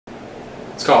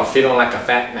It's called Feeling Like a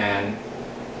Fat Man.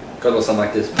 Goes a little something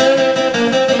like this.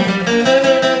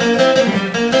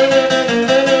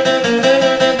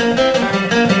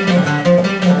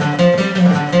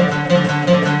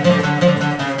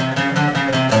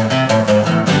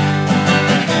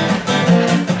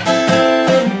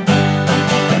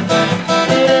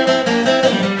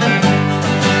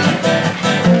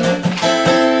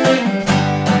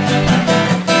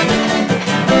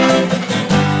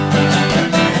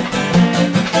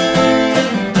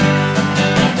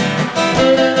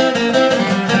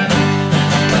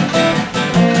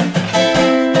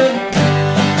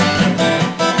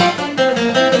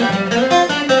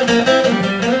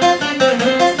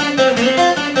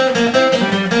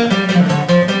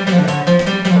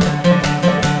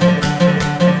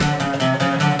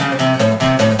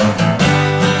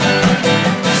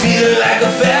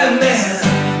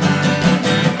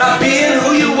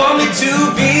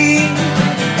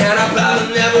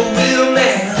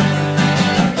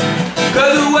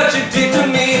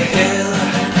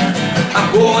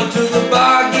 Going to the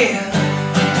bar again,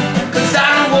 'cause I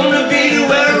don't wanna be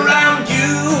anywhere around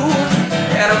you,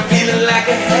 and I'm feeling like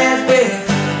a has-been.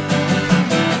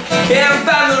 Can't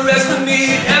find the rest of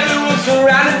me, everyone's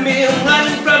surrounding me. I'm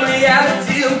running from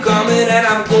reality, I'm coming and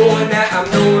I'm going, and I'm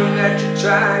knowing that you're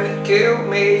trying to kill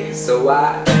me. So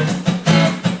I'm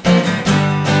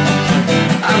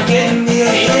getting me a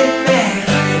hit man.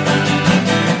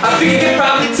 I think it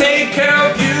probably take care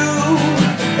of you,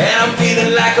 and I'm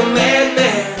feeling like a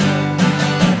madman.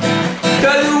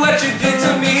 'Cause of what you did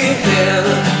to me, hell,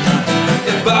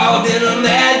 involved in a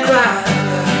mad crime.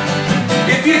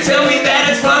 If you tell me that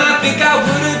it's fun, I think I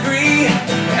would agree,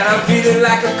 and I'm feeling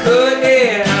like a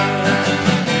cut-in.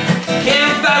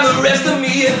 Can't find the rest of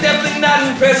me, it's definitely not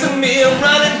impressing me. I'm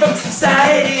running from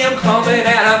society, I'm coming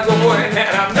and I'm going,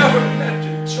 and I'm knowing that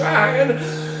you're trying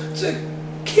to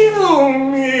kill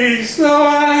me. So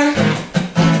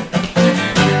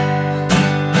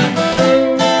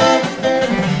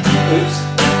oops.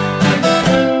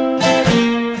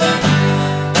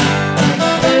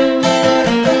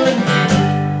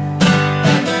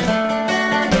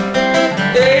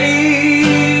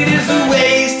 It is a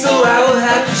waste, so I will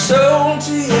have to show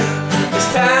to you. As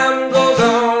time goes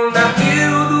on, I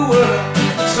feel the world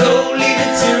slowly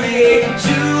deteriorating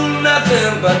to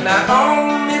nothing, but not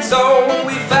on its own.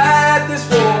 We fight this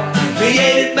war,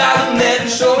 created by the men who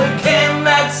sure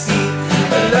cannot see.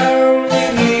 Alone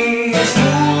with me, it's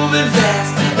moving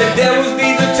fast. The devil's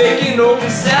deeds are taking over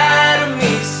inside of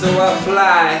me, so I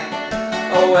fly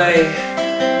away.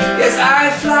 Yes, I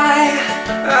fly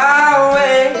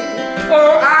away.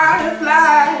 Oh, I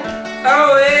fly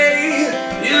away.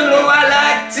 You know I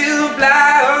like to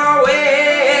fly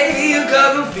away,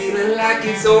 'cause I'm feeling like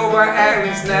it's over and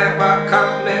it's never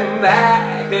coming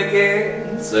back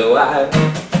again. So alright,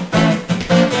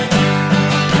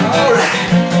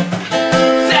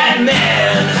 Fat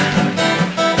Man.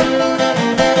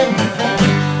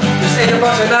 This ain't a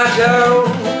bunch of nachos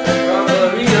from the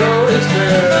Rio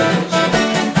Express.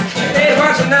 It ain't a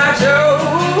bunch of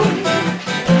nachos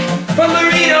from the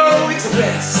Rio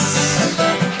Express.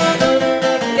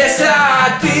 Yes, I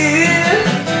did.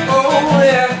 Oh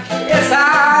yeah, yes I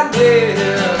did.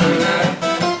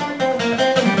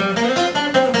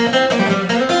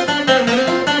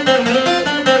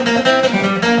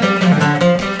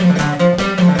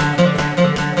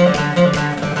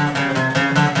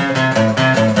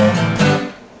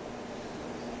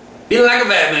 Feeling like a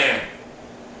fat man.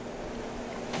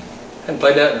 Hadn't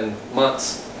played that in months,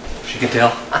 if you can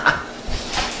tell.